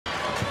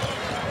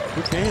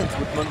Quick hands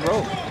with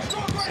Monroe.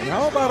 And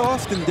how about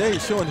Austin Daye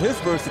showing his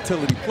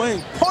versatility,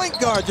 playing point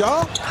guard,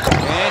 y'all?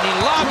 And he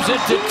lobs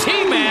it to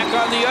T-Mac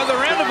on the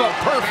other end of a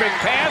perfect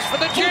pass for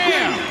the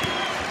jam.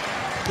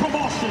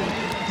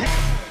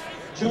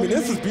 I mean,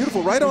 this is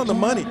beautiful, right on the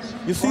money.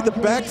 You see the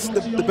back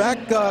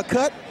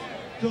cut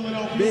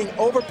being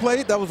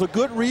overplayed. That was a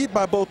good read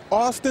by both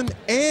Austin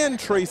and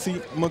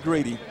Tracy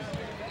McGrady.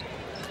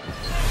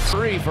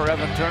 3 for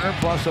Evan Turner,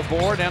 plus a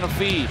board and a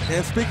feed.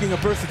 And speaking of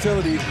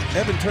versatility,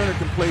 Evan Turner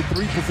can play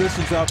 3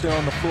 positions out there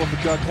on the floor for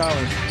Doug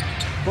Collins.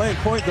 Playing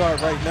point guard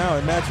right now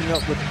and matching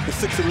up with the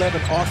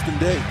 6'11" Austin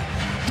Daye.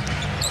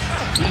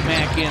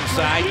 T-Mac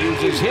inside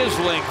uses his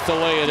length to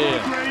lay it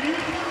in.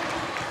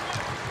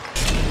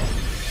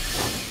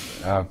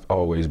 I've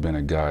always been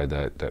a guy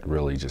that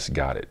really just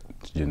got it,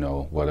 you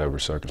know, whatever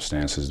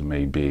circumstances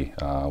may be,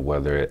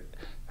 whether it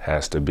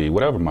has to be,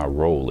 whatever my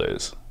role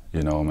is.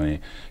 You know, I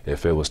mean,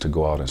 if it was to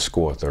go out and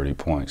score 30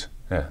 points,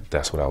 yeah,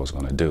 that's what I was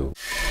going to do.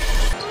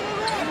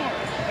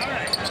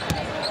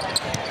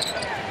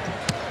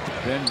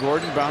 Ben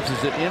Gordon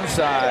bounces it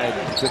inside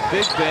to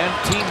Big Ben.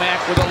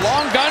 T-Mac with a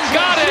long gun,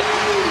 got it!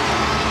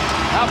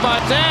 How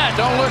about that?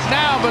 Don't look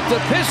now, but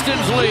the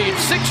Pistons lead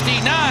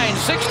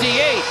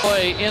 69-68.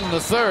 Play in the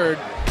third.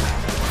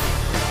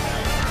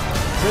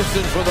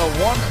 Pistons with a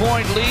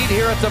 1-point lead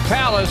here at the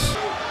Palace.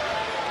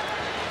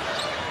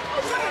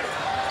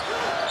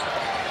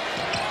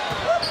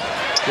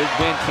 Big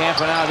Ben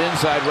camping out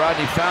inside.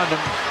 Rodney found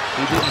him.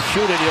 He didn't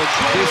shoot it. He'll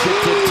dish it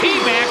to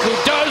T-Mac, who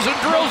does and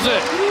drills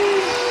it.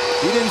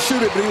 He didn't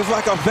shoot it, but he was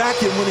like a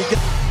vacuum when he got.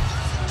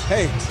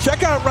 Hey,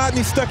 check out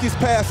Rodney Stuckey's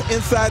pass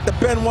inside to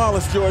Ben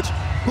Wallace, George,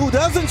 who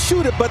doesn't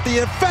shoot it, but the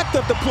effect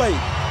of the play,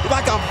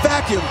 like a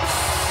vacuum,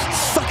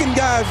 sucking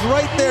guys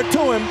right there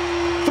to him.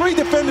 3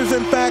 defenders,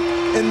 in fact,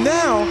 and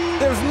now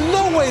there's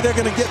no way they're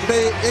going to get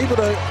able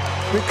to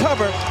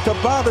recover to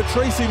bother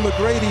Tracy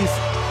McGrady's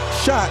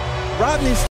shot. Rodney